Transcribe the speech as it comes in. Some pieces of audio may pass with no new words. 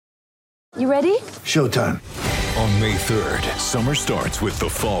You ready? Showtime. On May 3rd, summer starts with The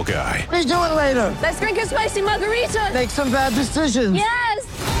Fall Guy. Let's do it later. Let's drink a spicy margarita. Make some bad decisions. Yes!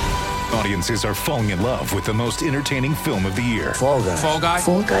 Audiences are falling in love with the most entertaining film of the year. Fall Guy. Fall Guy?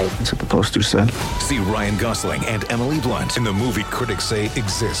 Fall guy. That's what the poster said. See Ryan Gosling and Emily Blunt in the movie critics say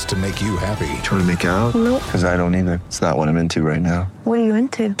exists to make you happy. Trying to make it out? Nope. Because I don't either. It's not what I'm into right now. What are you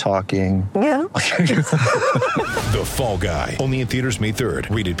into? Talking. Yeah. The Fall Guy. Only in theaters May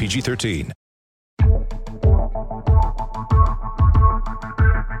 3rd. Rated PG-13.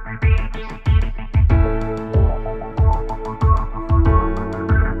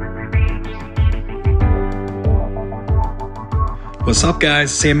 What's up,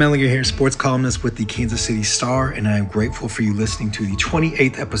 guys? Sam Mellinger here, sports columnist with the Kansas City Star, and I am grateful for you listening to the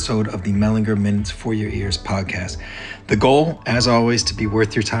 28th episode of the Mellinger Minutes for Your Ears podcast. The goal, as always, to be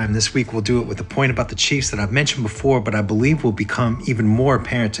worth your time. This week, we'll do it with a point about the Chiefs that I've mentioned before, but I believe will become even more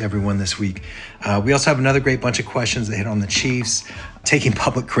apparent to everyone this week. We also have another great bunch of questions that hit on the Chiefs, taking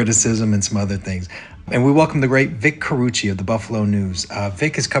public criticism and some other things. And we welcome the great Vic Carucci of the Buffalo News.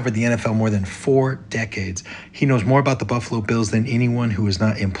 Vic has covered the NFL more than 4 decades. He knows more about the Buffalo Bills than anyone who is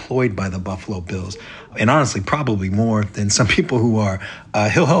not employed by the Buffalo Bills. And honestly, probably more than some people who are.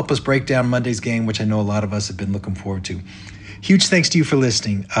 He'll help us break down Monday's game, which I know a lot of us have been looking forward to. Huge thanks to you for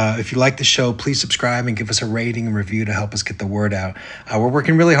listening. If you like the show, please subscribe and give us a rating and review to help us get the word out. We're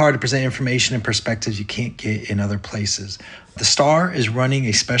working really hard to present information and perspectives you can't get in other places. The Star is running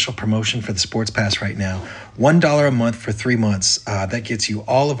a special promotion for the Sports Pass right now. $1 a month for 3 months. That gets you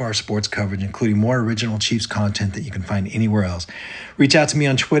all of our sports coverage, including more original Chiefs content that you can find anywhere else. Reach out to me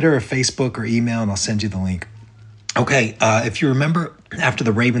on Twitter or Facebook or email, and I'll send you the link. Okay, if you remember after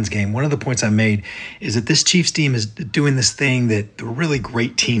the Ravens game, one of the points I made is that this Chiefs team is doing this thing that the really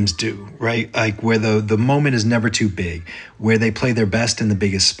great teams do, right? Like where the moment is never too big, where they play their best in the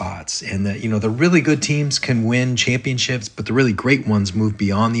biggest spots. And the really good teams can win championships, but the really great ones move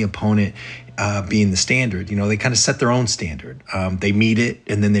beyond the opponent being the standard. They kind of set their own standard. They meet it,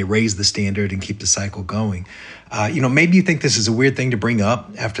 and then they raise the standard and keep the cycle going. Maybe you think this is a weird thing to bring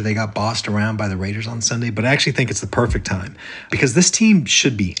up after they got bossed around by the Raiders on Sunday, but I actually think it's the perfect time because this team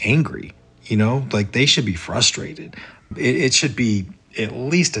should be angry, like they should be frustrated. It should be at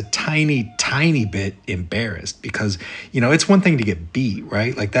least a tiny bit embarrassed because, it's one thing to get beat,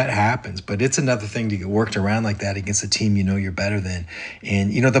 right? Like that happens, but it's another thing to get worked around like that against a team you're better than.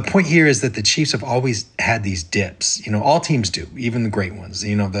 And, the point here is that the Chiefs have always had these dips. All teams do, even the great ones.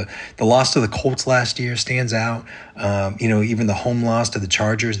 The loss to the Colts last year stands out. Even the home loss to the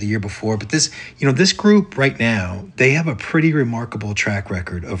Chargers the year before. But this group right now, they have a pretty remarkable track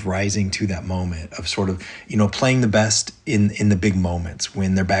record of rising to that moment of sort of, playing the best in the big moments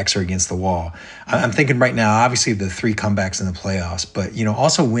when their backs are against the wall. I'm thinking right now, obviously the 3 comebacks in the playoffs, but,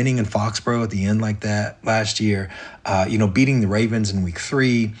 also winning in Foxborough at the end like that last year, beating the Ravens in week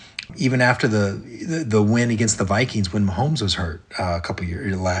 3, even after the win against the Vikings when Mahomes was hurt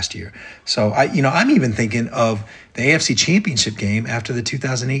last year. So I'm even thinking of the AFC Championship game after the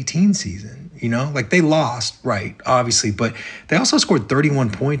 2018 season. Like they lost, right, obviously, but they also scored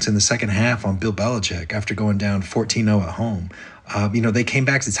 31 points in the second half on Bill Belichick after going down 14-0 at home. They came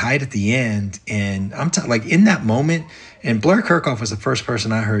back to tie it at the end, and I'm in that moment, and Blair Kirkhoff was the first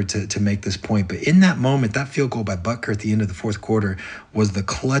person I heard to make this point, but in that moment, that field goal by Butker at the end of the fourth quarter was the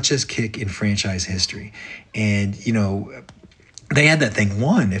clutchest kick in franchise history. And, they had that thing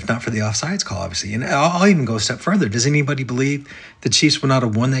won, if not for the offsides call, obviously. And I'll even go a step further. Does anybody believe the Chiefs would not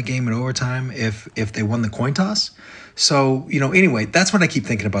have won that game in overtime if they won the coin toss? So, anyway, that's what I keep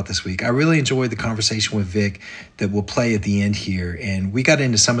thinking about this week. I really enjoyed the conversation with Vic that we'll play at the end here. And we got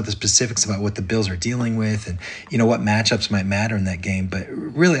into some of the specifics about what the Bills are dealing with and, what matchups might matter in that game. But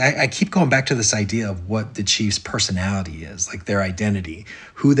really, I keep going back to this idea of what the Chiefs' personality is, like their identity,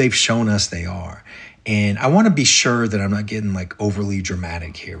 who they've shown us they are. And I want to be sure that I'm not getting overly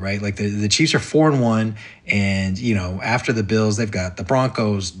dramatic here, right? Like the Chiefs are 4-1, and after the Bills, they've got the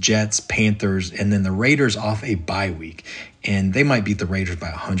Broncos, Jets, Panthers, and then the Raiders off a bye week, and they might beat the Raiders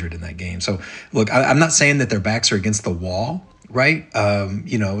by 100 in that game. So look, I'm not saying that their backs are against the wall, right?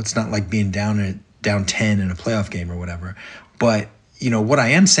 It's not like being down 10 in a playoff game or whatever, but what I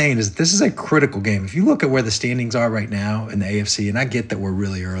am saying is this is a critical game. If you look at where the standings are right now in the AFC, and I get that we're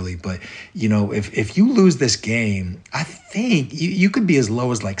really early, but, if you lose this game, I think you could be as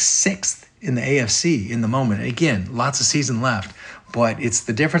low as 6th in the AFC in the moment. Again, lots of season left, but it's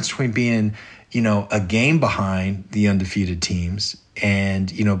the difference between being, a game behind the undefeated teams and,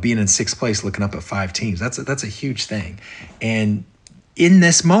 being in 6th place looking up at 5 teams. That's a huge thing. And in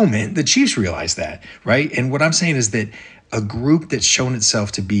this moment, the Chiefs realize that, right? And what I'm saying is that a group that's shown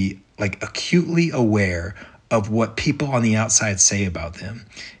itself to be like acutely aware of what people on the outside say about them.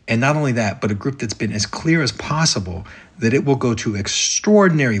 And not only that, but a group that's been as clear as possible that it will go to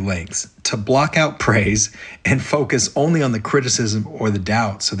extraordinary lengths to block out praise and focus only on the criticism or the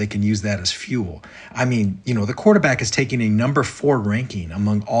doubt so they can use that as fuel. I mean, the quarterback is taking a number 4 ranking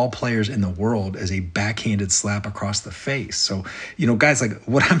among all players in the world as a backhanded slap across the face. So, guys, like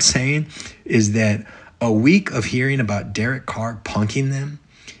what I'm saying is that a week of hearing about Derek Carr punking them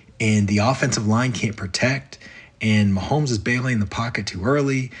and the offensive line can't protect, and Mahomes is bailing the pocket too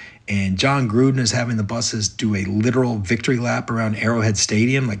early, and John Gruden is having the buses do a literal victory lap around Arrowhead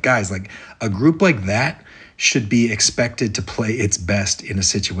Stadium. Like, guys, like a group like that should be expected to play its best in a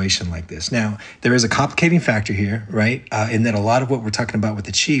situation like this. Now, there is a complicating factor here, right? In that a lot of what we're talking about with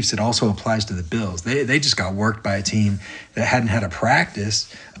the Chiefs, it also applies to the Bills. They just got worked by a team that hadn't had a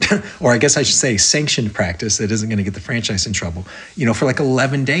practice, or I guess I should say sanctioned practice that isn't going to get the franchise in trouble, for like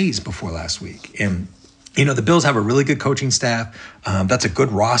 11 days before last week. And the Bills have a really good coaching staff. That's a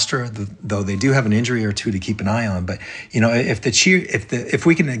good roster, though they do have an injury or two to keep an eye on. But if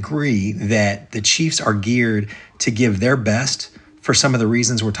we can agree that the Chiefs are geared to give their best for some of the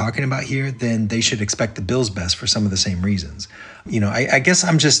reasons we're talking about here, then they should expect the Bills' best for some of the same reasons. I guess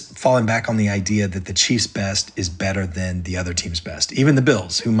I'm just falling back on the idea that the Chiefs' best is better than the other team's best, even the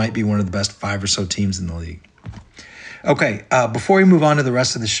Bills, who might be one of the best 5 or so teams in the league. Okay, before we move on to the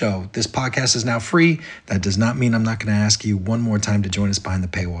rest of the show, this podcast is now free. That does not mean I'm not going to ask you one more time to join us behind the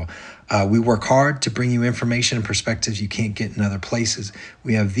paywall. We work hard to bring you information and perspectives you can't get in other places.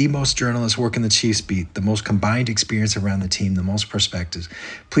 We have the most journalists working the Chiefs beat, the most combined experience around the team, the most perspectives.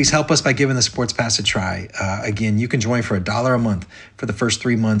 Please help us by giving the Sports Pass a try. Again, you can join for $1 a month for the first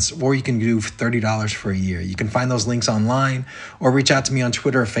 3 months, or you can do $30 for a year. You can find those links online or reach out to me on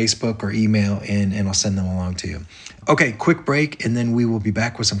Twitter or Facebook or email, and I'll send them along to you. Okay, quick break, and then we will be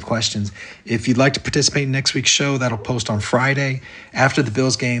back with some questions. If you'd like to participate in next week's show, that'll post on Friday after the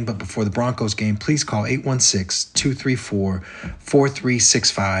Bills game, but before the Broncos game, please call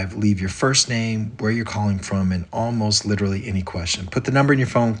 816-234-4365. Leave your first name, where you're calling from, and almost literally any question. Put the number in your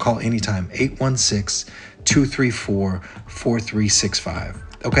phone, call anytime, 816-234-4365.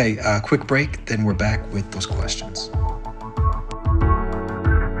 Okay, quick break, then we're back with those questions.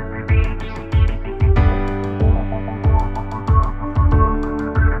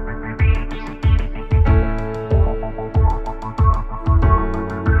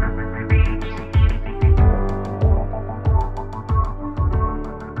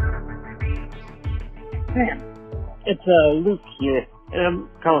 It's Luke here, and I'm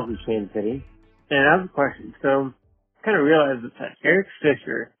calling from Kansas City, and I have a question. So, I kind of realized that Eric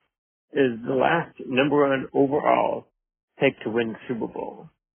Fisher is the last number 1 overall pick to win the Super Bowl.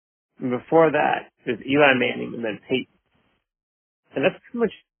 And before that, there's Eli Manning and then Peyton. And that's pretty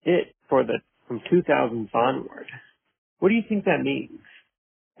much it from 2000 onward. What do you think that means?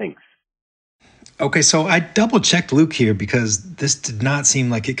 Thanks. Okay, so I double-checked Luke here because this did not seem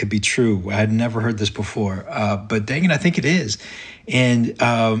like it could be true. I had never heard this before, but dang it, I think it is. And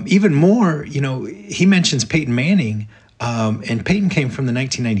even more, he mentions Peyton Manning, and Peyton came from the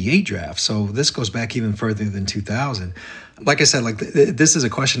 1998 draft, so this goes back even further than 2000. Like I said, this is a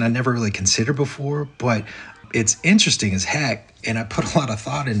question I never really considered before, but it's interesting as heck, and I put a lot of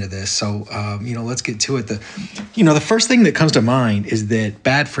thought into this. So, let's get to it. The first thing that comes to mind is that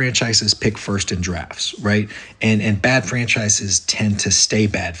bad franchises pick first in drafts, right? And bad franchises tend to stay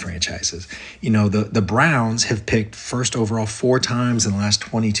bad franchises. The Browns have picked first overall 4 times in the last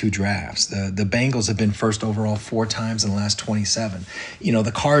 22 drafts. The Bengals have been first overall 4 times in the last 27.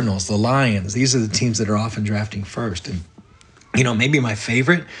 The Cardinals, the Lions, these are the teams that are often drafting first. And maybe my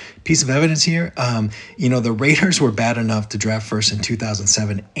favorite piece of evidence here, the Raiders were bad enough to draft first in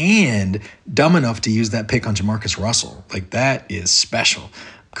 2007 and dumb enough to use that pick on Jamarcus Russell. Like, that is special.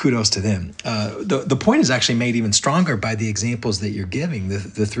 Kudos to them. The point is actually made even stronger by the examples that you're giving,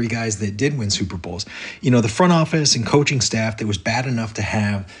 the 3 guys that did win Super Bowls. The front office and coaching staff that was bad enough to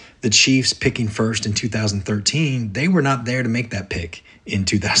have the Chiefs picking first in 2013, they were not there to make that pick in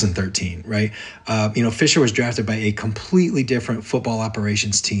 2013, right? Fisher was drafted by a completely different football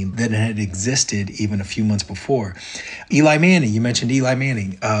operations team than had existed even a few months before. Eli Manning, you mentioned Eli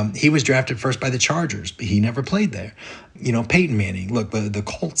Manning. He was drafted first by the Chargers, but he never played there. Peyton Manning, look, the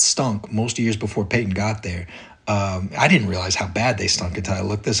Colts stunk most years before Peyton got there. I didn't realize how bad they stunk until I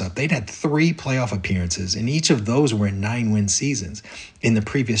looked this up. They'd had 3 playoff appearances, and each of those were in 9-win seasons in the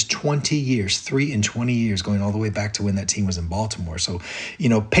previous 20 years, 3 in 20 years, going all the way back to when that team was in Baltimore. So,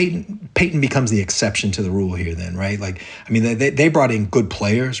 Peyton becomes the exception to the rule here then, right? Like, I mean, they brought in good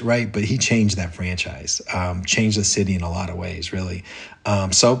players, right? But he changed that franchise, changed the city in a lot of ways, really.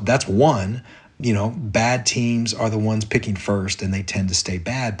 So that's one. Bad teams are the ones picking first, and they tend to stay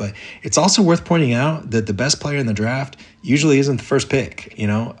bad. But it's also worth pointing out that the best player in the draft usually isn't the first pick.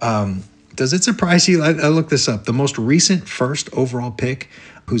 Does it surprise you? I looked this up. The most recent first overall pick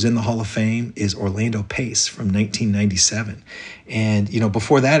who's in the Hall of Fame is Orlando Pace from 1997. And,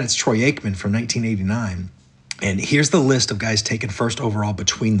 before that, it's Troy Aikman from 1989. And here's the list of guys taken first overall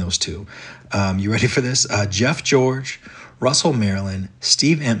between those two. You ready for this? Jeff George, Russell Maryland,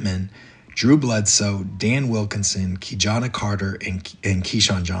 Steve Entman, Drew Bledsoe, Dan Wilkinson, Ki-Jana Carter, and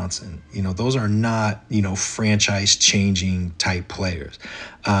Keyshawn Johnson. Those are not, franchise-changing type players.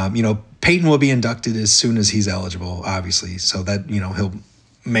 Peyton will be inducted as soon as he's eligible, obviously, so that, he'll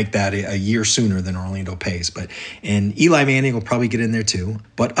make that a year sooner than Orlando Pace. And Eli Manning will probably get in there too.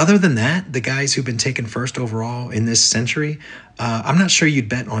 But other than that, the guys who've been taken first overall in this century, I'm not sure you'd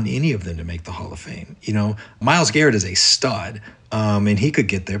bet on any of them to make the Hall of Fame. Myles Garrett is a stud. And he could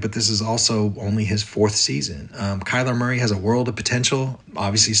get there, but this is also only his 4th season. Kyler Murray has a world of potential,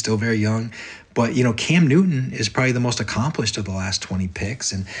 obviously still very young. But, Cam Newton is probably the most accomplished of the last 20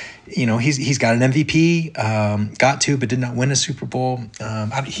 picks. And, he's got an MVP, but did not win a Super Bowl.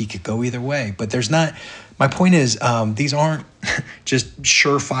 He could go either way. But my point is, these aren't just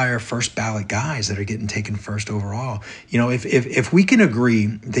surefire first ballot guys that are getting taken first overall. If we can agree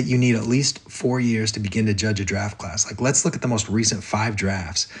that you need at least 4 years to begin to judge a draft class, like let's look at the most recent 5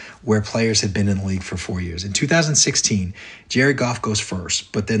 drafts where players had been in the league for 4 years. In 2016, Jared Goff goes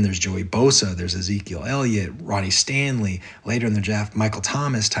first, but then there's Joey Bosa, there's Ezekiel Elliott, Ronnie Stanley. Later in the draft, Michael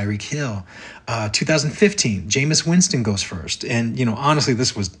Thomas, Tyreek Hill. 2015, Jameis Winston goes first. And, honestly,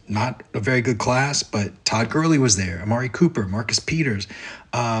 this was not a very good class, but Todd Gurley was there, Amari Cooper, Marcus Peters.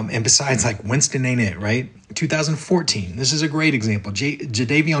 And besides, Winston ain't it, right? 2014, this is a great example.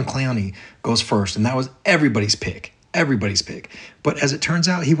 Jadeveon Clowney goes first, and that was everybody's pick. But as it turns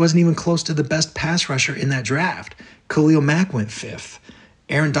out, he wasn't even close to the best pass rusher in that draft. Khalil Mack went 5th.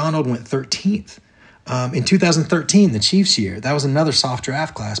 Aaron Donald went 13th. In 2013, the Chiefs year, that was another soft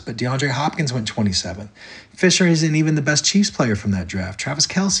draft class, but DeAndre Hopkins went 27th. Fisher isn't even the best Chiefs player from that draft. Travis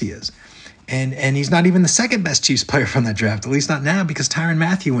Kelce is. And he's not even the second best Chiefs player from that draft, at least not now, because Tyrann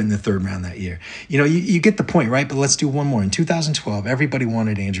Mathieu went in the 3rd round that year. You get the point, right? But let's do one more. In 2012, everybody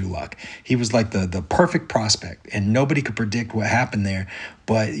wanted Andrew Luck. He was like the perfect prospect, and nobody could predict what happened there.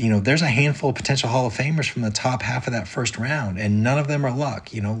 But, there's a handful of potential Hall of Famers from the top half of that 1st round, and none of them are Luck.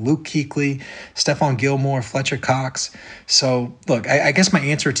 Luke Kuechly, Stephon Gilmore, Fletcher Cox. So, look, I guess my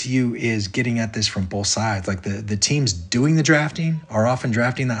answer to you is getting at this from both sides. Like the teams doing the drafting are often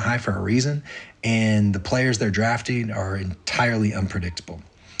drafting that high for a reason, and the players they're drafting are entirely unpredictable.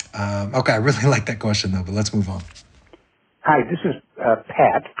 Okay, I really like that question, though, but let's move on. Hi, this is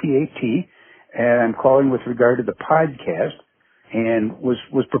Pat, P-A-T, and I'm calling with regard to the podcast, and was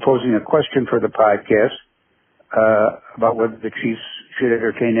proposing a question for the podcast about whether the Chiefs should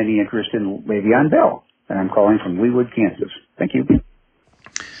entertain any interest in Le'Veon Bell. And I'm calling from Leawood, Kansas. Thank you.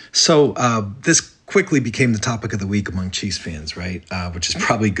 So this quickly became the topic of the week among Chiefs fans, right? Which is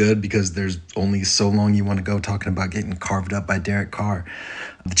probably good because there's only so long you want to go talking about getting carved up by Derek Carr.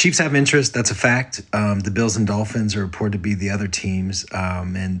 The Chiefs have interest. That's a fact. The Bills and Dolphins are reported to be the other teams.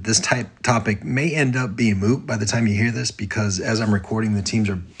 And this topic may end up being moot by the time you hear this because as I'm recording, the teams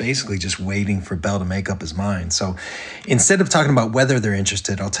are basically just waiting for Bell to make up his mind. So instead of talking about whether they're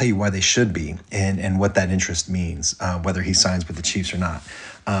interested, I'll tell you why they should be and what that interest means, whether he signs with the Chiefs or not.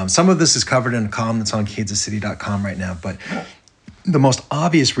 Some of this is covered in a column that's on kansascity.com right now, but the most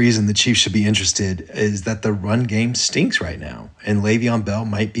obvious reason the Chiefs should be interested is that the run game stinks right now, and Le'Veon Bell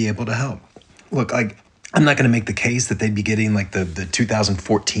might be able to help. Look, I'm not going to make the case that they'd be getting like the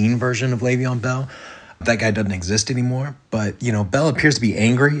 2014 version of Le'Veon Bell. That guy doesn't exist anymore, but, Bell appears to be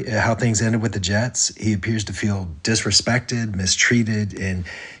angry at how things ended with the Jets. He appears to feel disrespected, mistreated, and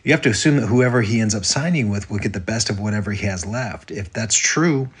you have to assume that whoever he ends up signing with will get the best of whatever he has left. If that's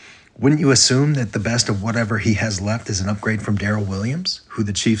true, wouldn't you assume that the best of whatever he has left is an upgrade from Darrell Williams, who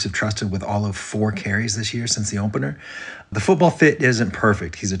the Chiefs have trusted with all of 4 carries this year since the opener? The football fit isn't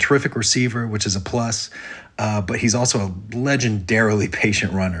perfect. He's a terrific receiver, which is a plus, but he's also a legendarily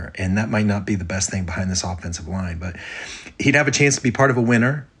patient runner, and that might not be the best thing behind this offensive line. But he'd have a chance to be part of a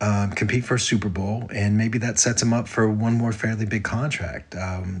winner, compete for a Super Bowl, and maybe that sets him up for one more fairly big contract.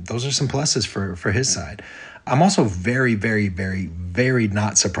 Those are some pluses for his side. I'm also very, very, very, very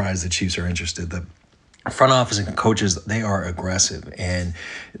not surprised the Chiefs are interested. The front office and coaches, they are aggressive, and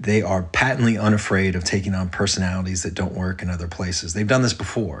they are patently unafraid of taking on personalities that don't work in other places. They've done this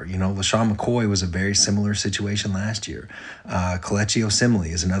before. LaShawn McCoy was a very similar situation last year. Kelechi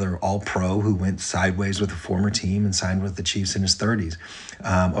Osemele is another all-pro who went sideways with a former team and signed with the Chiefs in his 30s.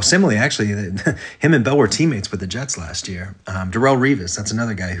 Osemele, actually, him and Bell were teammates with the Jets last year. Darrelle Revis, that's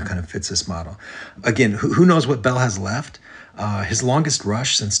another guy who kind of fits this model. Again, who knows what Bell has left? His longest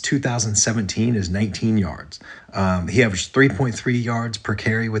rush since 2017 is 19 yards. He averaged 3.3 yards per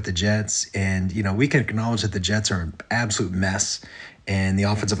carry with the Jets. And, we can acknowledge that the Jets are an absolute mess and the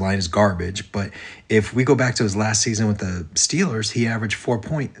offensive line is garbage. But if we go back to his last season with the Steelers, he averaged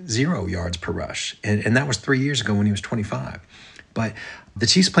 4.0 yards per rush. And that was 3 years ago when he was 25. But the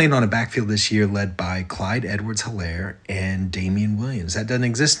Chiefs playing on a backfield this year led by Clyde Edwards-Helaire and Damian Williams. That doesn't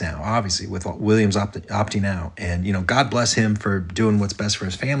exist now, obviously, with Williams opting out. And, God bless him for doing what's best for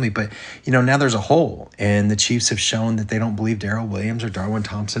his family. But, now there's a hole. And the Chiefs have shown that they don't believe Darrell Williams or Darwin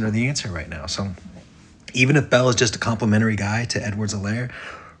Thompson are the answer right now. So even if Bell is just a complimentary guy to Edwards-Helaire,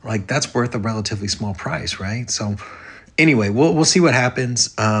 that's worth a relatively small price, right? So anyway, we'll see what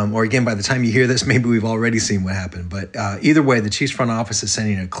happens. Or again, by the time you hear this, maybe we've already seen what happened. But either way, the Chiefs front office is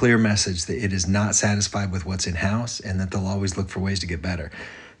sending a clear message that it is not satisfied with what's in-house and that they'll always look for ways to get better.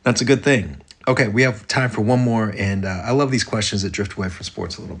 That's a good thing. Okay, we have time for one more, and I love these questions that drift away from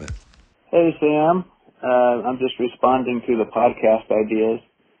sports a little bit. Hey, Sam. I'm just responding to the podcast ideas,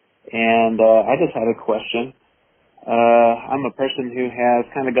 and I just had a question. I'm a person who has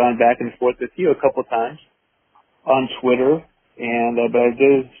kind of gone back and forth with you a couple times on Twitter, but I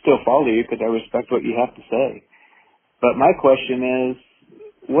do still follow you because I respect what you have to say. But my question is,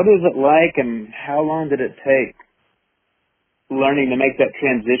 what is it like and how long did it take learning to make that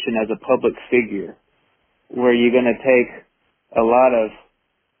transition as a public figure where you're going to take a lot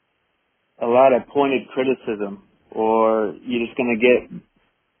of pointed criticism, or you're just going to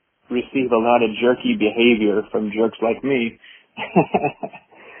receive a lot of jerky behavior from jerks like me?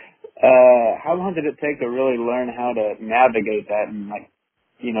 How long did it take to really learn how to navigate that and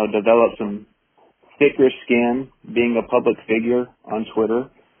develop some thicker skin being a public figure on Twitter,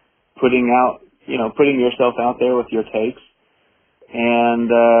 putting yourself out there with your takes? And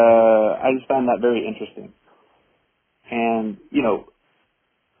I just found that very interesting. And,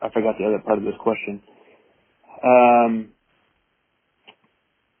 I forgot the other part of this question.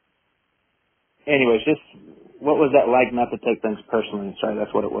 Anyways, just what was that like not to take things personally? Sorry,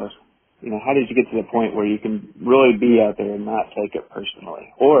 that's what it was. How did you get to the point where you can really be out there and not take it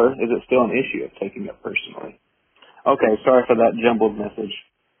personally? Or is it still an issue of taking it personally? Okay, sorry for that jumbled message.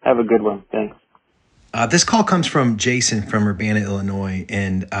 Have a good one. Thanks. This call comes from Jason from Urbana, Illinois,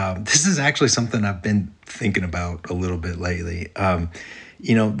 and this is actually something I've been thinking about a little bit lately.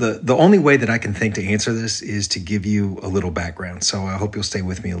 The only way that I can think to answer this is to give you a little background. So I hope you'll stay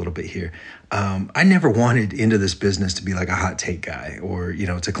with me a little bit here. I never wanted into this business to be like a hot take guy or,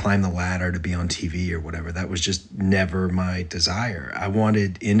 to climb the ladder to be on TV or whatever. That was just never my desire. I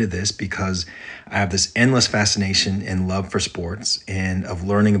wanted into this because I have this endless fascination and love for sports and of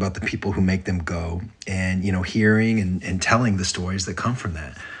learning about the people who make them go and, hearing and telling the stories that come from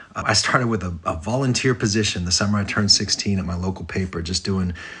that. I started with a volunteer position the summer I turned 16 at my local paper, just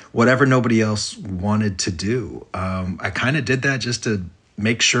doing whatever nobody else wanted to do. I kind of did that just to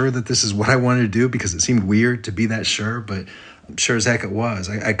make sure that this is what I wanted to do because it seemed weird to be that sure, but sure as heck it was.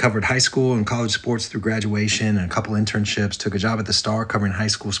 I covered high school and college sports through graduation and a couple internships, took a job at the Star covering high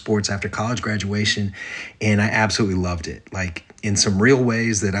school sports after college graduation, and I absolutely loved it. Like in some real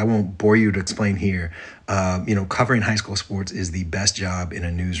ways that I won't bore you to explain here. Covering high school sports is the best job in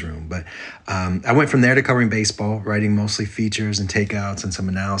a newsroom. But I went from there to covering baseball, writing mostly features and takeouts and some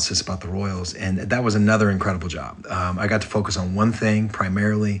analysis about the Royals. And that was another incredible job. I got to focus on one thing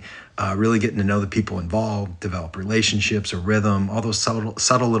primarily, really getting to know the people involved, develop relationships, a rhythm, all those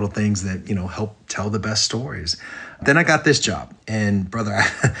subtle little things that, help tell the best stories. Then I got this job. And brother,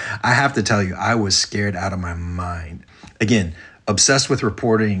 I have to tell you, I was scared out of my mind. Again, obsessed with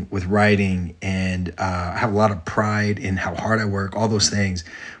reporting, with writing, and I have a lot of pride in how hard I work, all those things.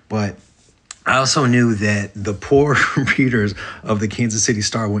 But I also knew that the poor readers of the Kansas City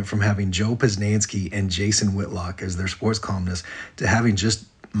Star went from having Joe Posnanski and Jason Whitlock as their sports columnists to having just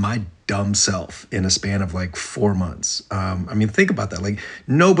my dumb self in a span of like 4 months. I mean, think about that. Like,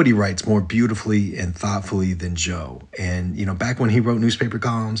 nobody writes more beautifully and thoughtfully than Joe. And, you know, back when he wrote newspaper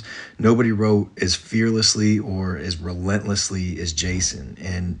columns, nobody wrote as fearlessly or as relentlessly as Jason.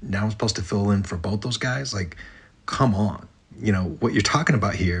 And now I'm supposed to fill in for both those guys. Like, come on. You know, what you're talking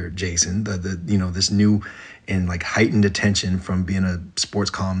about here, Jason, you know, this new and like heightened attention from being a sports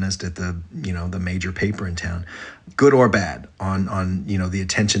columnist at the, you know, the major paper in town, good or bad, on, you know, the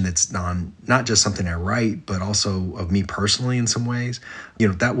attention that's on not just something I write, but also of me personally in some ways. You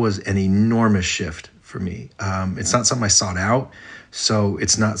know, that was an enormous shift for me. It's not something I sought out. So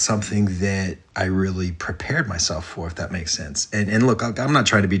it's not something that I really prepared myself for, if that makes sense. And look, I'm not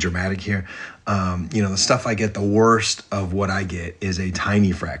trying to be dramatic here. You know, the stuff I get, the worst of what I get is a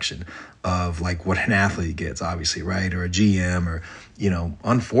tiny fraction of like what an athlete gets, obviously, right? Or a GM, or, you know,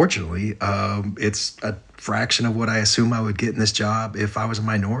 unfortunately, it's a fraction of what I assume I would get in this job if I was a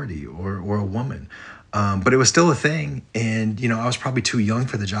minority or a woman. But it was still a thing. And, you know, I was probably too young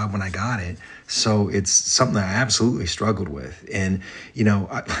for the job when I got it. So it's something that I absolutely struggled with. And, you know,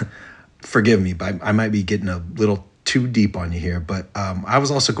 forgive me, but I might be getting a little too deep on you here. But I was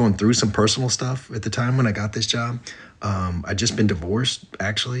also going through some personal stuff at the time when I got this job. I'd just been divorced,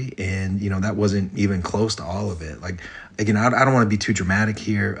 actually. And, you know, that wasn't even close to all of it. Like, again, I don't want to be too dramatic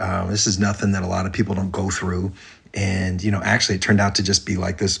here. This is nothing that a lot of people don't go through. And, you know, actually it turned out to just be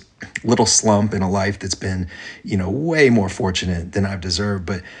like this little slump in a life that's been, you know, way more fortunate than I've deserved.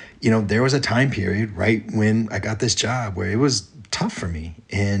 But, you know, there was a time period right when I got this job where it was tough for me.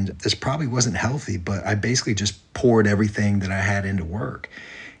 And this probably wasn't healthy, but I basically just poured everything that I had into work.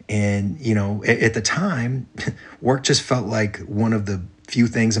 And, you know, at the time, work just felt like one of the few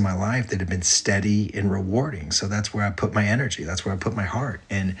things in my life that had been steady and rewarding. So that's where I put my energy. That's where I put my heart.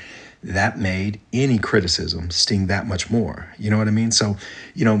 And that made any criticism sting that much more. You know what I mean? So,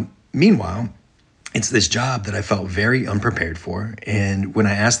 you know, meanwhile, it's this job that I felt very unprepared for. And when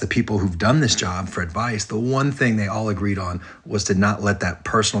I asked the people who've done this job for advice, the one thing they all agreed on was to not let that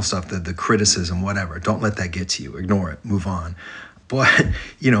personal stuff, the criticism, whatever, don't let that get to you. Ignore it, move on. But,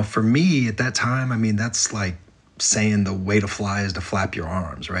 you know, for me at that time, I mean, that's like saying the way to fly is to flap your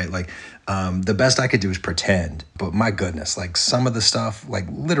arms, right? Like, the best I could do is pretend. But my goodness, like some of the stuff, like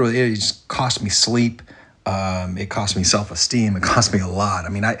literally it just cost me sleep. It cost me self-esteem. It cost me a lot. I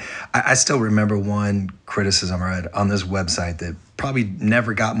mean, I still remember one criticism I read on this website that probably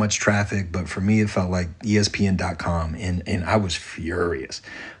never got much traffic, but for me, it felt like ESPN.com. And I was furious,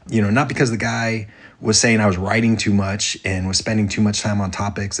 you know, not because the guy was saying I was writing too much and was spending too much time on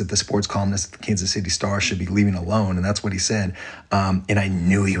topics that the sports columnist at the Kansas City Star should be leaving alone. And that's what he said. And I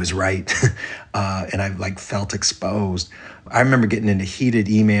knew he was right. And I like felt exposed. I remember getting into heated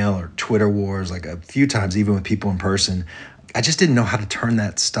email or Twitter wars like a few times, even with people in person. I just didn't know how to turn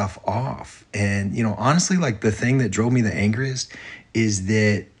that stuff off. And, you know, honestly, like the thing that drove me the angriest is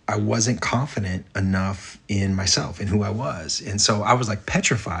that I wasn't confident enough in myself and who I was. And so I was like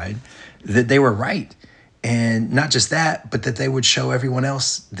petrified that they were right. And not just that, but that they would show everyone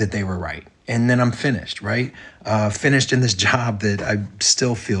else that they were right. And then I'm finished, right? Finished in this job that I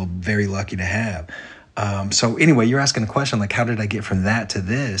still feel very lucky to have. So anyway, you're asking a question like, how did I get from that to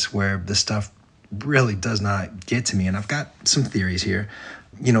this, where the stuff really does not get to me? And I've got some theories here.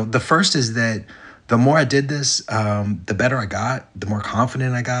 You know, the first is that the more I did this, the better I got, the more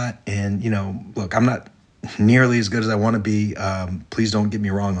confident I got. And, you know, look, I'm not nearly as good as I want to be. Please don't get me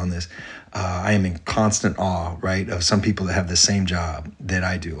wrong on this. I am in constant awe, right, of some people that have the same job that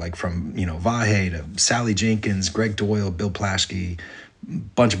I do, like from, you know, Vahe to Sally Jenkins, Greg Doyle, Bill Plaschke, a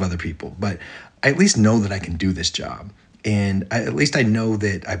bunch of other people. But I at least know that I can do this job. And at least I know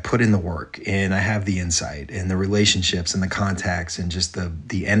that I put in the work and I have the insight and the relationships and the contacts and just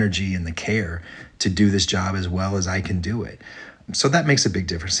the energy and the care to do this job as well as I can do it. So that makes a big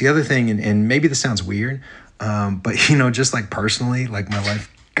difference. The other thing, and maybe this sounds weird, but, you know, just like personally, like my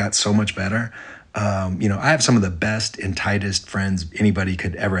life got so much better. You know, I have some of the best and tightest friends anybody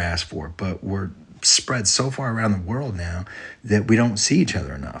could ever ask for, but we're spread so far around the world now that we don't see each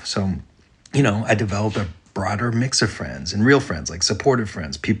other enough. So, you know, I developed a broader mix of friends and real friends, like supportive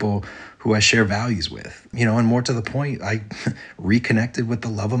friends, people who I share values with, you know, and more to the point, I reconnected with the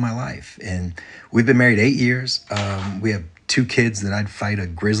love of my life. And we've been married 8 years. We have 2 kids that I'd fight a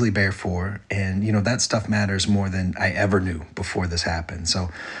grizzly bear for. And, you know, that stuff matters more than I ever knew before this happened. So,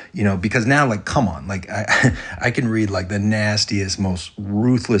 you know, because now, like, come on, like I can read like the nastiest, most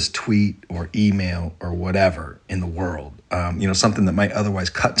ruthless tweet or email or whatever in the world. You know, something that might otherwise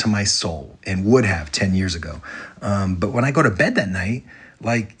cut to my soul and would have 10 years ago. But when I go to bed that night,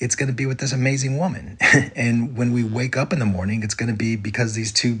 like it's going to be with this amazing woman. And when we wake up in the morning, it's going to be because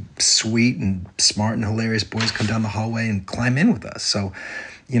these two sweet and smart and hilarious boys come down the hallway and climb in with us. So,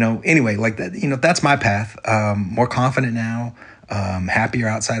 anyway, like that, that's my path. More confident now, happier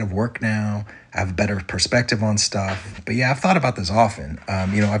outside of work now. I have a better perspective on stuff. But yeah, I've thought about this often.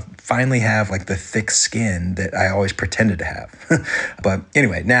 I finally have like the thick skin that I always pretended to have. But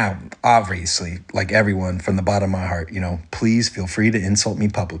anyway, now, obviously, like everyone from the bottom of my heart, please feel free to insult me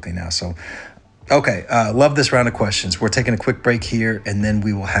publicly now. So, okay, love this round of questions. We're taking a quick break here, and then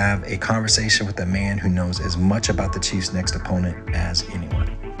we will have a conversation with a man who knows as much about the Chiefs' next opponent as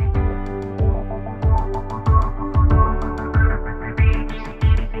anyone.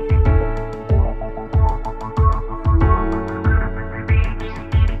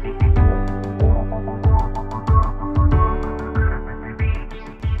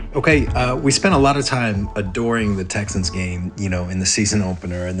 Okay, we spent a lot of time adoring the Texans game, in the season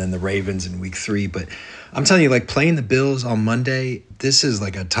opener, and then the Ravens in week 3. But I'm telling you, like playing the Bills on Monday, this is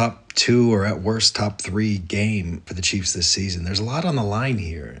like a top 2 or at worst top 3 game for the Chiefs this season. There's a lot on the line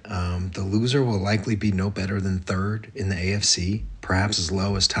here. The loser will likely be no better than 3rd in the AFC, perhaps as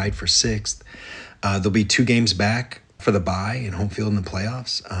low as tied for 6th. There'll be 2 games back for the bye and home field in the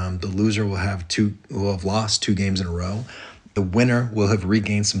playoffs. The loser will have lost 2 games in a row. The winner will have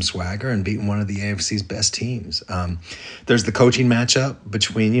regained some swagger and beaten one of the AFC's best teams. There's the coaching matchup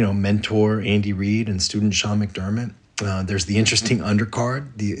between, mentor Andy Reid and student Sean McDermott. There's the interesting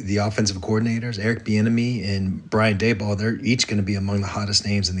undercard, the offensive coordinators, Eric Bieniemy and Brian Daboll. They're each going to be among the hottest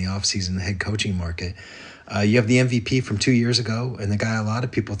names in the offseason head coaching market. You have the MVP from 2 years ago, and the guy a lot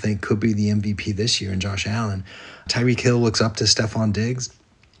of people think could be the MVP this year, and Josh Allen. Tyreek Hill looks up to Stephon Diggs.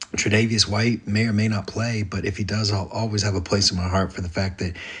 Tre'Davious White may or may not play, but if he does, I'll always have a place in my heart for the fact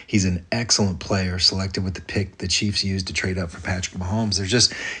that he's an excellent player selected with the pick the Chiefs used to trade up for Patrick Mahomes. There's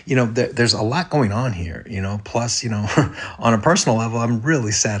just, there's a lot going on here, plus, on a personal level, I'm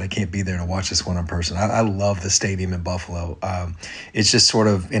really sad I can't be there to watch this one in person. I love the stadium in Buffalo. It's just sort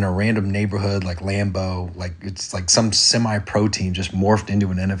of in a random neighborhood like Lambeau, like it's like some semi-pro team just morphed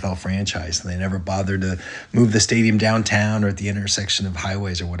into an NFL franchise, and they never bothered to move the stadium downtown or at the intersection of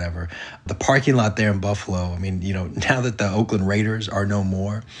highways or whatever. The parking lot there in Buffalo, now that the Oakland Raiders are no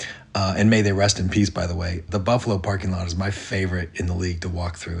more, and may they rest in peace, by the way, the Buffalo parking lot is my favorite in the league to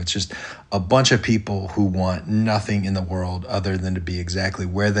walk through. It's just a bunch of people who want nothing in the world other than to be exactly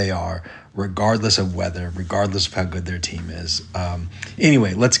where they are, regardless of weather, regardless of how good their team is.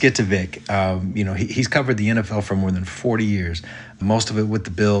 Anyway, let's get to Vic. He's covered the NFL for more than 40 years, most of it with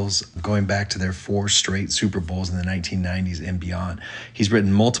the Bills, going back to their 4 straight Super Bowls in the 1990s and beyond. He's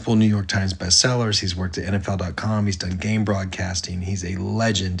written multiple New York Times bestsellers. He's worked at NFL.com. He's done game broadcasting. He's a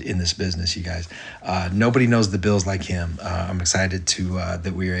legend in this business, you guys. Nobody knows the Bills like him. I'm excited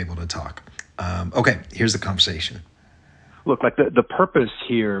that we are able to talk. Okay, here's the conversation. Look, like the purpose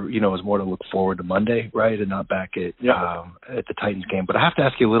here, is more to look forward to Monday, right, and not back at the Titans game. But I have to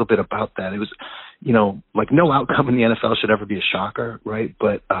ask you a little bit about that. It was, like no outcome in the NFL should ever be a shocker, right?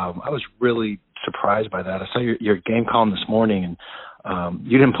 But I was really surprised by that. I saw your game column this morning, and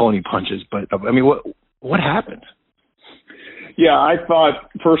you didn't pull any punches. But what happened? Yeah, I thought,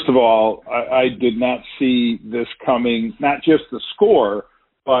 first of all, I did not see this coming. Not just the score,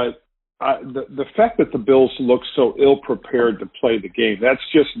 but the fact that the Bills look so ill-prepared to play the game, that's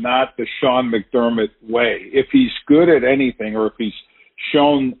just not the Sean McDermott way. If he's good at anything, or if he's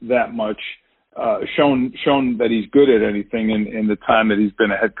shown that much, shown that he's good at anything in the time that he's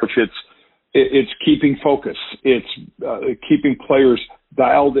been a head coach, it's keeping focus. It's keeping players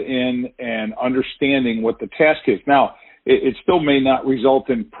dialed in and understanding what the task is. Now, it still may not result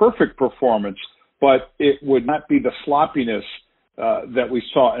in perfect performance, but it would not be the sloppiness that we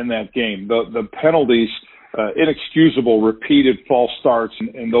saw in that game. The penalties, inexcusable, repeated false starts,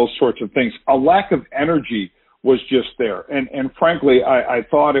 and those sorts of things. A lack of energy was just there. And frankly, I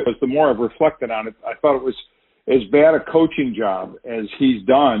thought it was, the more I've reflected on it, I thought it was as bad a coaching job as he's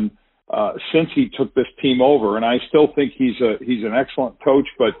done since he took this team over. And I still think he's an excellent coach,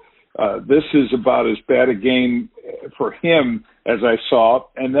 but this is about as bad a game for him as I saw.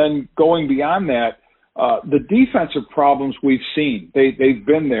 And then going beyond that, the defensive problems we've seen, they've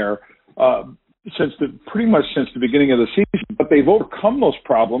been there pretty much since the beginning of the season, but they've overcome those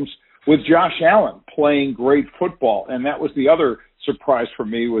problems with Josh Allen playing great football. And that was the other surprise for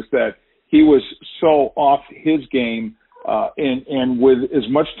me, was that he was so off his game, and with as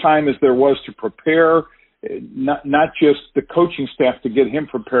much time as there was to prepare, not just the coaching staff to get him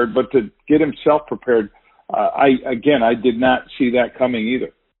prepared, but to get himself prepared. I did not see that coming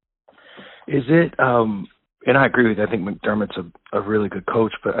either. Is it And I agree with you. I think McDermott's a really good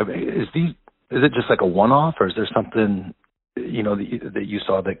coach, but I mean, is it just like a one-off, or is there something, that you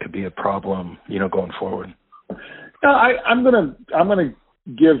saw that could be a problem, going forward? No, I'm gonna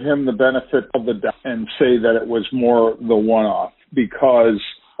give him the benefit of the doubt and say that it was more the one-off because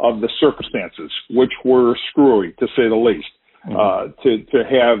of the circumstances, which were screwy to say the least.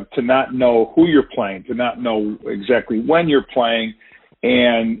 Mm-hmm. To not know who you're playing, to not know exactly when you're playing,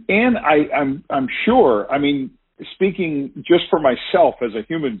 and I'm sure. I mean, speaking just for myself as a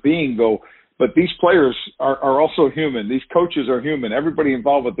human being, though, but these players are also human. These coaches are human. Everybody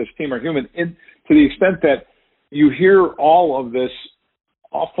involved with this team are human. And to the extent that you hear all of this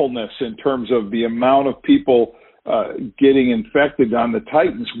awfulness in terms of the amount of people getting infected on the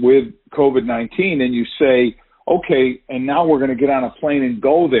Titans with COVID-19, and you say, okay, and now we're going to get on a plane and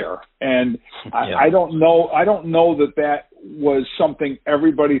go there. And I don't know that was something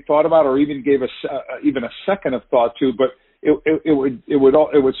everybody thought about or even gave even a second of thought to, but it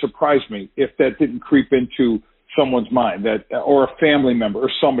would surprise me if that didn't creep into someone's mind, that or a family member or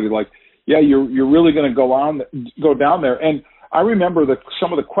somebody like, you're really going to go down there. And I remember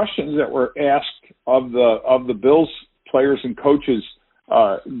some of the questions that were asked of the Bills players and coaches,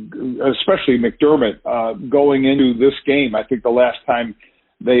 especially McDermott, going into this game. I think the last time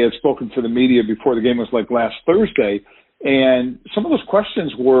they had spoken to the media before the game was like last Thursday, and some of those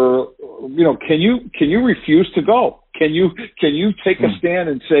questions were, can you refuse to go? Can you take a stand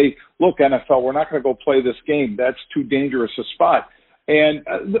and say, look, NFL, we're not going to go play this game. That's too dangerous a spot. And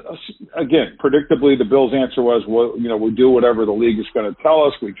again, predictably, the Bills' answer was, well, we do whatever the league is going to tell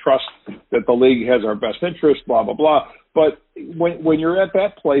us. We trust that the league has our best interest, blah, blah, blah. But when you're at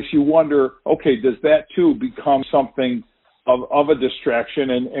that place, you wonder, okay, does that too become something of a distraction?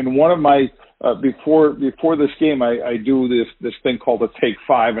 And one of my before this game, I do this thing called a Take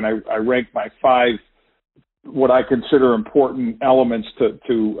 5, and I rank my 5 what I consider important elements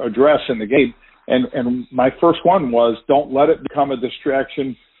to address in the game. And my first one was, don't let it become a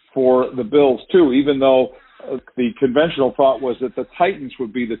distraction for the Bills too, even though the conventional thought was that the Titans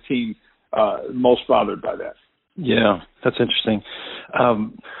would be the team most bothered by that. Yeah, that's interesting.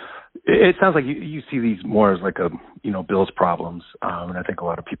 It sounds like you see these more as like Bills problems, and I think a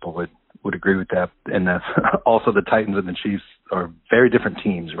lot of people would agree with that. And that's also the Titans and the Chiefs are very different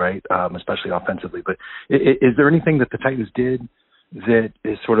teams, right? Especially offensively. But is there anything that the Titans did that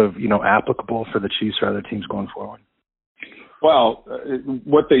is sort of, applicable for the Chiefs or other teams going forward? Well,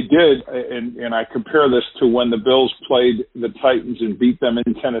 what they did, and I compare this to when the Bills played the Titans and beat them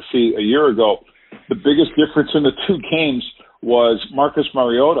in Tennessee a year ago, the biggest difference in the two games was Marcus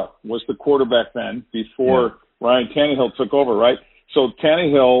Mariota was the quarterback then before Ryan Tannehill took over, right? So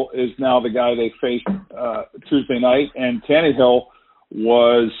Tannehill is now the guy they faced Tuesday night, and Tannehill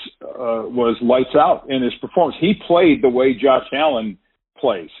was lights out in his performance. He played the way Josh Allen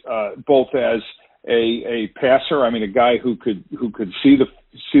plays, both as a passer, a guy who could see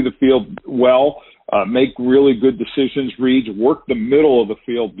the field well, make really good decisions, reads, work the middle of the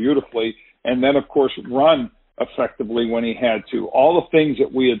field beautifully, and then of course run effectively when he had to. All the things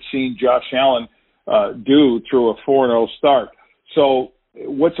that we had seen Josh Allen do through a 4-0 start. So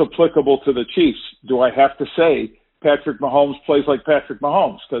what's applicable to the Chiefs? Do I have to say Patrick Mahomes plays like Patrick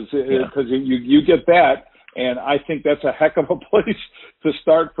Mahomes? Because you get that, and I think that's a heck of a place to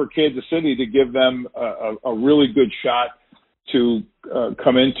start for Kansas City to give them a really good shot to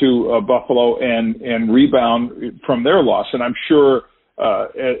come into Buffalo and rebound from their loss. And I'm sure,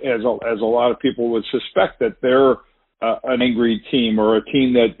 as a lot of people would suspect, that they're an angry team or a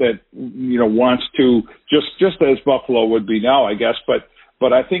team that wants to just as Buffalo would be now, I guess.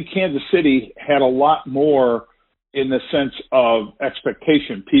 But I think Kansas City had a lot more in the sense of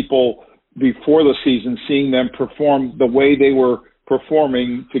expectation. People before the season seeing them perform the way they were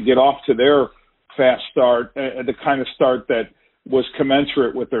performing to get off to their fast start, the kind of start that was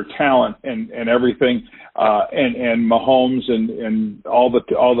commensurate with their talent and everything, and Mahomes and all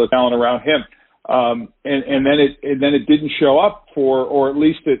the talent around him. And then it didn't show up or at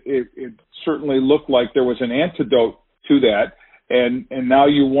least it certainly looked like there was an antidote to that. And now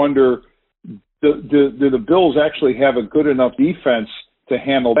you wonder, do the Bills actually have a good enough defense to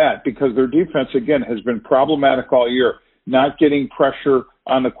handle that? Because their defense, again, has been problematic all year. Not getting pressure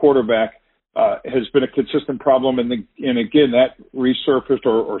on the quarterback has been a consistent problem. And again, that resurfaced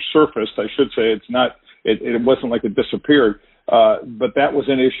or surfaced, I should say. It's not. It wasn't like it disappeared. But that was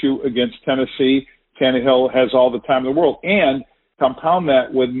an issue against Tennessee. Tannehill has all the time in the world. And compound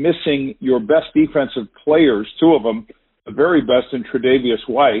that with missing your best defensive players, two of them, the very best in Tre'Davious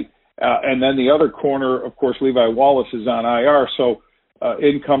White. And then the other corner, of course, Levi Wallace is on IR. So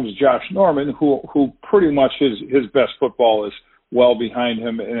in comes Josh Norman, who pretty much his best football is well behind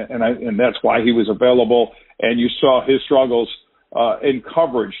him, and that's why he was available. And you saw his struggles in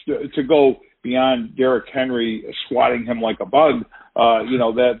coverage to go beyond Derrick Henry swatting him like a bug.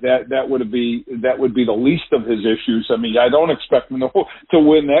 That would be the least of his issues. I mean, I don't expect him to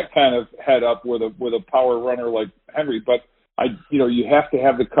win that kind of head up with a power runner like Henry, but you have to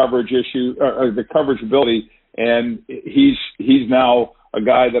have the coverage issue or the coverage ability, and he's now a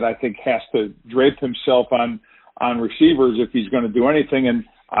guy that I think has to drape himself on receivers if he's going to do anything. And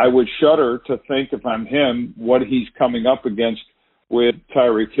I would shudder to think, if I'm him, what he's coming up against with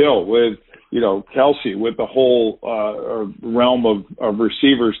Tyreek Hill, with Kelsey, with the whole realm of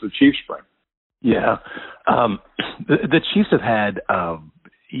receivers the Chiefs bring. Yeah. The Chiefs have had,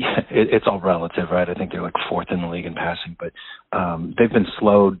 it's all relative, right? I think they're like fourth in the league in passing, but they've been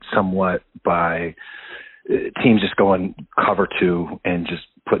slowed somewhat by teams just going cover two and just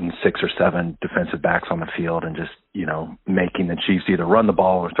putting 6 or 7 defensive backs on the field and just, making the Chiefs either run the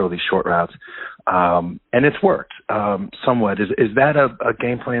ball or throw these short routes. And it's worked somewhat. Is that a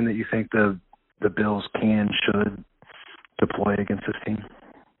game plan that you think the Bills should deploy against this team?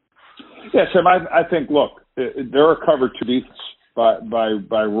 Yeah, Sam, I think, look, they're a cover two defense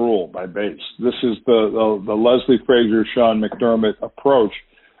by rule, by base. This is the Leslie Frazier, Sean McDermott approach,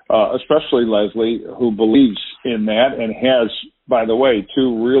 especially Leslie, who believes in that and has, by the way,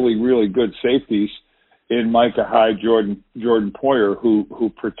 2 really, really good safeties in Micah Hyde, Jordan Poyer,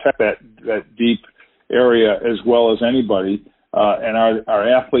 who protect that deep area as well as anybody, and our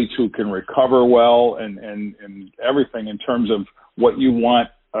athletes who can recover well and everything in terms of what you want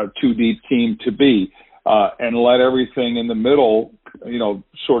a 2-deep team to be, and let everything in the middle,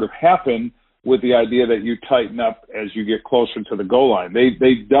 sort of happen with the idea that you tighten up as you get closer to the goal line.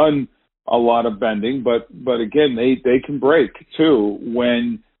 They've done a lot of bending, but again, they can break too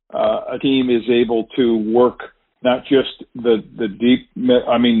when a team is able to work not just the deep,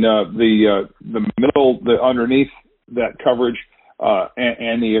 the middle, the underneath that coverage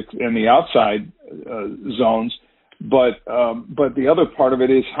and the outside zones, but the other part of it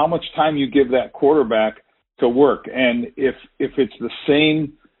is how much time you give that quarterback to work, and if it's the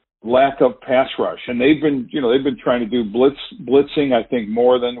same lack of pass rush, and they've been trying to do blitzing, I think,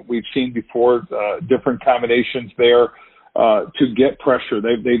 more than we've seen before, different combinations there to get pressure.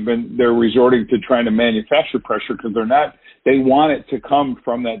 They're resorting to trying to manufacture pressure because they want it to come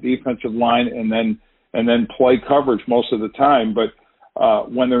from that defensive line and then play coverage most of the time. But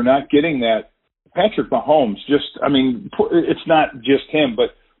when they're not getting that, Patrick Mahomes it's not just him,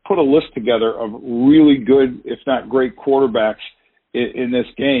 but put a list together of really good, if not great, quarterbacks in this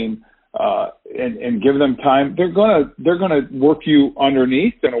game, and give them time. They're gonna work you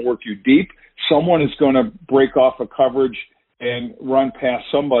underneath, they're gonna work you deep. Someone is going to break off a coverage and run past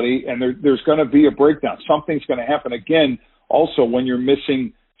somebody, and there's going to be a breakdown. Something's going to happen. Again, also when you're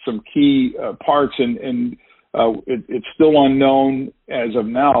missing some key parts, and it's still unknown as of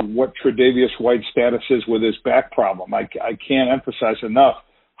now what Tre'Davious White's status is with his back problem. I can't emphasize enough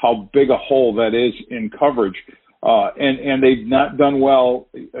how big a hole that is in coverage. And they've not done well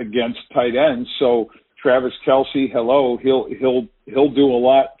against tight ends. So Travis Kelce, he'll do a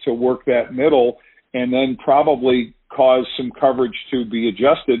lot to work that middle, and then probably cause some coverage to be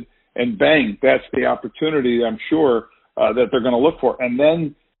adjusted. And bang, that's the opportunity, I'm sure, that they're going to look for. And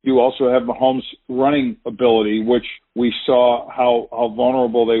then you also have Mahomes' running ability, which we saw how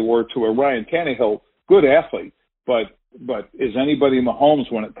vulnerable they were to a Ryan Tannehill, good athlete, but is anybody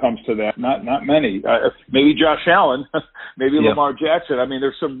Mahomes when it comes to that? Not many. Maybe Josh Allen, maybe Lamar Jackson. I mean,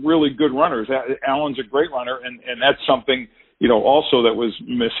 there's some really good runners. Allen's a great runner, and that's something, also that was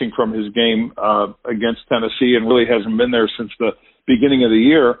missing from his game against Tennessee, and really hasn't been there since the beginning of the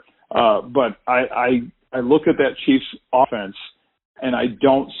year. But I look at that Chiefs offense, and I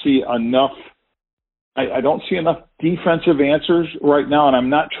don't see enough. I don't see enough defensive answers right now, and I'm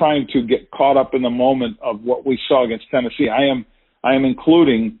not trying to get caught up in the moment of what we saw against Tennessee. I am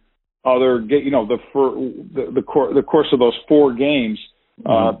including the course of those 4 games.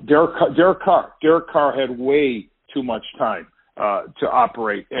 Derek Carr had way too much time to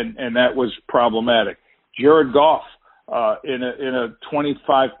operate, and that was problematic. Jared Goff in a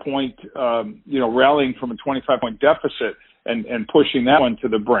 25-point, rallying from a 25-point deficit and pushing that one to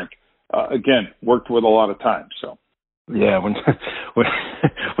the brink. Again, worked with a lot of time. So, yeah, when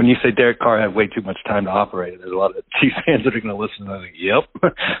you say Derek Carr had way too much time to operate, there's a lot of Chiefs fans that are going to listen. And think, yep,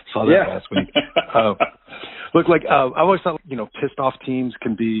 saw that last week. Look, I always thought pissed off teams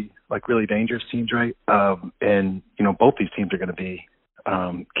can be like really dangerous teams, right? And both these teams are going to be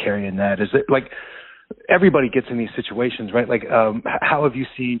carrying that. Is it everybody gets in these situations, right? Like, how have you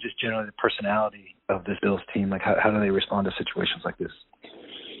seen just generally the personality of this Bills team? Like, how do they respond to situations like this?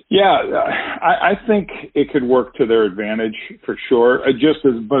 Yeah, I think it could work to their advantage for sure.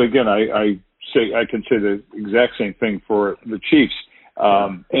 But again, I can say the exact same thing for the Chiefs.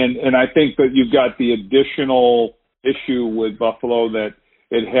 And I think that you've got the additional issue with Buffalo that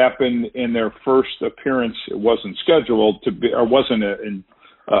it happened in their first appearance. It wasn't scheduled to be, or wasn't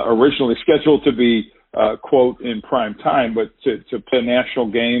originally scheduled to be, quote, in prime time, but to play a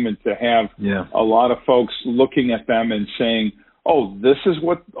national game and to have a lot of folks looking at them and saying, oh, this is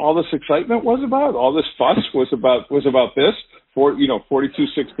what all this excitement was about. All this fuss was about this for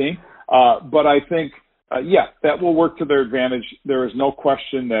 42-16. But I think, that will work to their advantage. There is no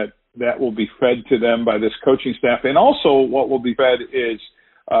question that will be fed to them by this coaching staff. And also what will be fed is,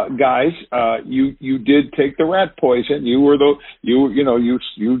 guys, you did take the rat poison. You were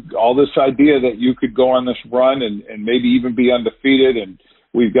all this idea that you could go on this run and maybe even be undefeated. And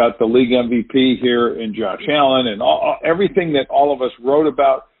we've got the league MVP here in Josh Allen and everything that all of us wrote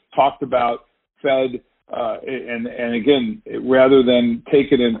about, talked about, fed. And again, rather than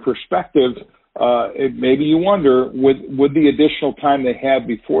take it in perspective, maybe you wonder, with the additional time they had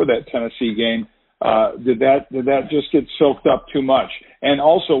before that Tennessee game, did that just get soaked up too much? And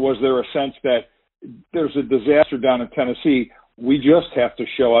also, was there a sense that there's a disaster down in Tennessee? We just have to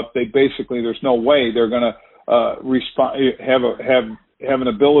show up. There's no way they're going to respond, have an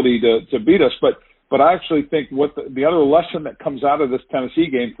ability to beat us. But I actually think what the other lesson that comes out of this Tennessee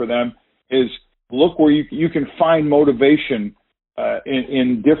game for them is look where you can find motivation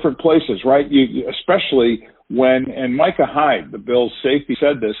in different places, right? Especially when, and Micah Hyde, the Bills safety,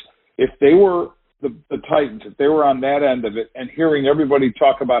 said this, if they were the Titans, if they were on that end of it and hearing everybody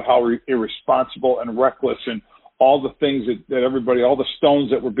talk about how irresponsible and reckless and all the things that everybody, all the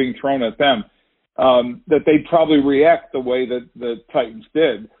stones that were being thrown at them, that they'd probably react the way that the Titans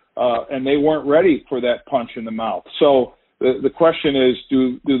did. And they weren't ready for that punch in the mouth. So the question is,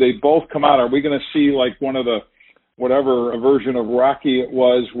 do they both come out? Are we going to see like one of the, whatever a version of Rocky it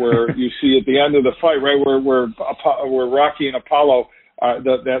was, where you see at the end of the fight, right, where Rocky and Apollo,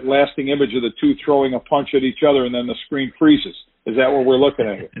 that lasting image of the two throwing a punch at each other and then the screen freezes. Is that what we're looking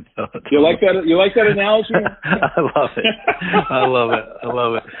at here? You like that? You like that analogy? I love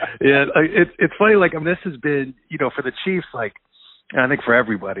it. Yeah, it's funny. Like, I mean, this has been, for the Chiefs, like, and I think for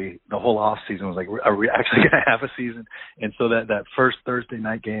everybody, the whole off season was like, are we actually going to have a season? And so that first Thursday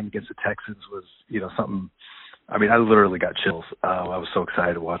night game against the Texans was, something. I mean, I literally got chills. I was so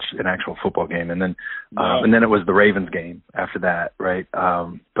excited to watch an actual football game, and then it was the Ravens game after that, right?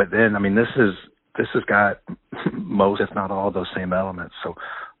 But then, I mean, this has got most, if not all, of those same elements. So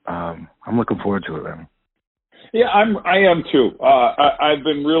I'm looking forward to it, man. Yeah, I am too. I've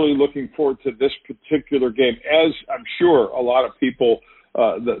been really looking forward to this particular game, as I'm sure a lot of people,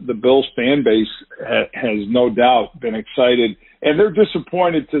 the Bills fan base has no doubt been excited, and they're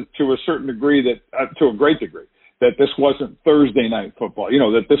disappointed to a certain degree, to a great degree, that this wasn't Thursday night football.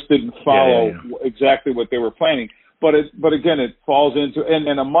 That this didn't follow exactly what they were planning. But again, it falls into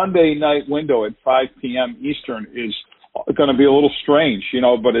and a Monday night window at 5 p.m. Eastern is going to be a little strange,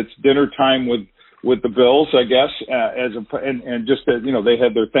 but it's dinner time with the Bills, I guess, and just that, they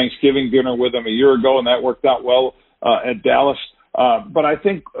had their Thanksgiving dinner with them a year ago, and that worked out well at Dallas. But I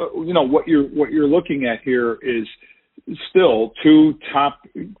think what you're looking at here is still two top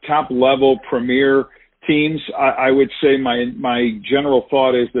level premier teams. I would say my general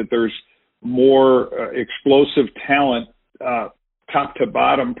thought is that there's more explosive talent top to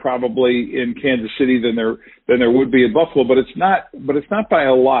bottom probably in Kansas City than there would be in Buffalo, but it's not by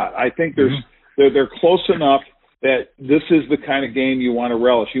a lot. I think they're close enough that this is the kind of game you want to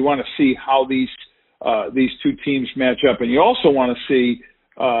relish. You want to see how these two teams match up, and you also want to see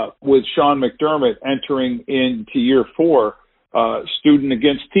with Sean McDermott entering into year 4, student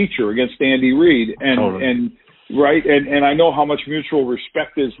against teacher against Andy Reid, and right, and I know how much mutual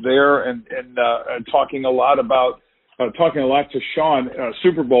respect is there, and talking a lot to Sean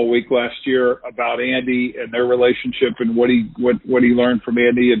Super Bowl week last year about Andy and their relationship and what he learned from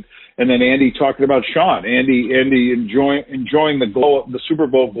Andy, and then Andy talking about Sean, Andy enjoying the Super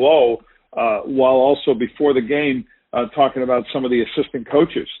Bowl glow, while also before the game talking about some of the assistant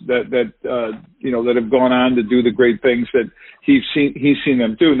coaches that have gone on to do the great things that he's seen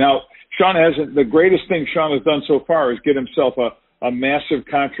them do. Now, the greatest thing Sean has done so far is get himself a massive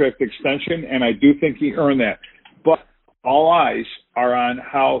contract extension, and I do think he earned that. But all eyes are on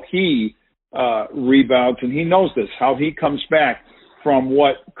how he rebounds, and he knows this, how he comes back from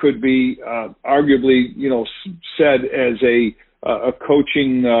what could be arguably, said as a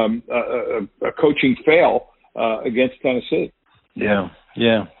coaching fail against Tennessee. Yeah,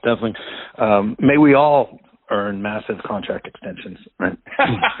 definitely. May we all earn massive contract extensions, right?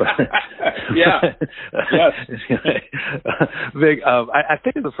 Yeah. Yes. Vic, I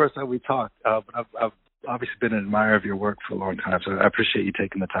think it's the first time we talked, but I've obviously been an admirer of your work for a long time, so I appreciate you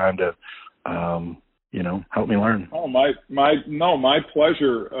taking the time to, help me learn. Oh, my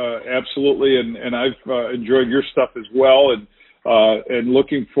pleasure, absolutely, and I've enjoyed your stuff as well, and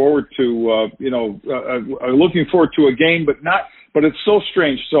looking forward to looking forward to a game, but it's so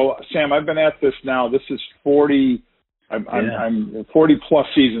strange. So, Sam, I've been at this now. This is 40. I'm 40 plus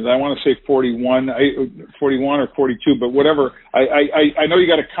seasons. I want to say 41 or 42, but whatever. I know you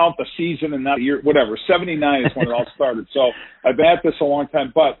got to count the season and not the year. Whatever. 79 is when it all started. So I've been at this a long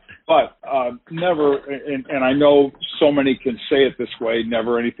time, but never. And I know so many can say it this way.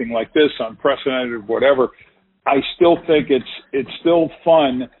 Never anything like this, unprecedented, whatever. I still think it's still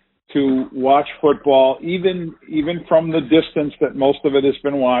fun to watch football, even from the distance that most of it has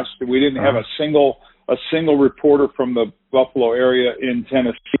been watched. We didn't have a single reporter from the Buffalo area in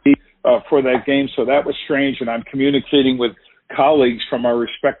Tennessee for that game, so that was strange. And I'm communicating with colleagues from our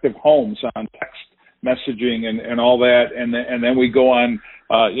respective homes on text messaging and all that, and then we go on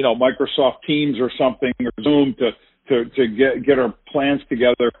Microsoft Teams or something or Zoom to get our plans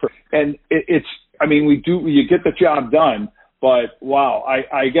together. And you get the job done. But wow,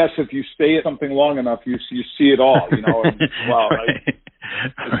 I guess if you stay at something long enough, you see it all. And, wow,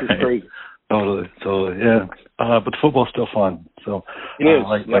 this is crazy. Totally, yeah. But football's still fun. So it is,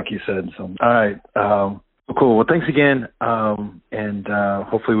 like you said. So all right, cool. Well, thanks again, and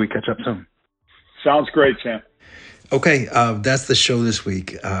hopefully we catch up soon. Sounds great, Sam. Okay, that's the show this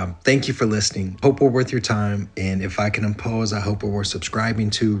week. Thank you for listening. Hope we're worth your time. And if I can impose, I hope we're worth subscribing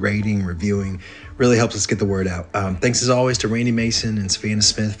to, rating, reviewing. Really helps us get the word out. Thanks as always to Randy Mason and Savannah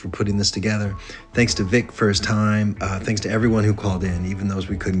Smith for putting this together. Thanks to Vic for his time. Thanks to everyone who called in, even those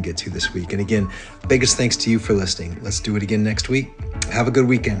we couldn't get to this week. And again, biggest thanks to you for listening. Let's do it again next week. Have a good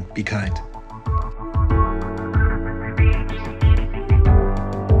weekend. Be kind.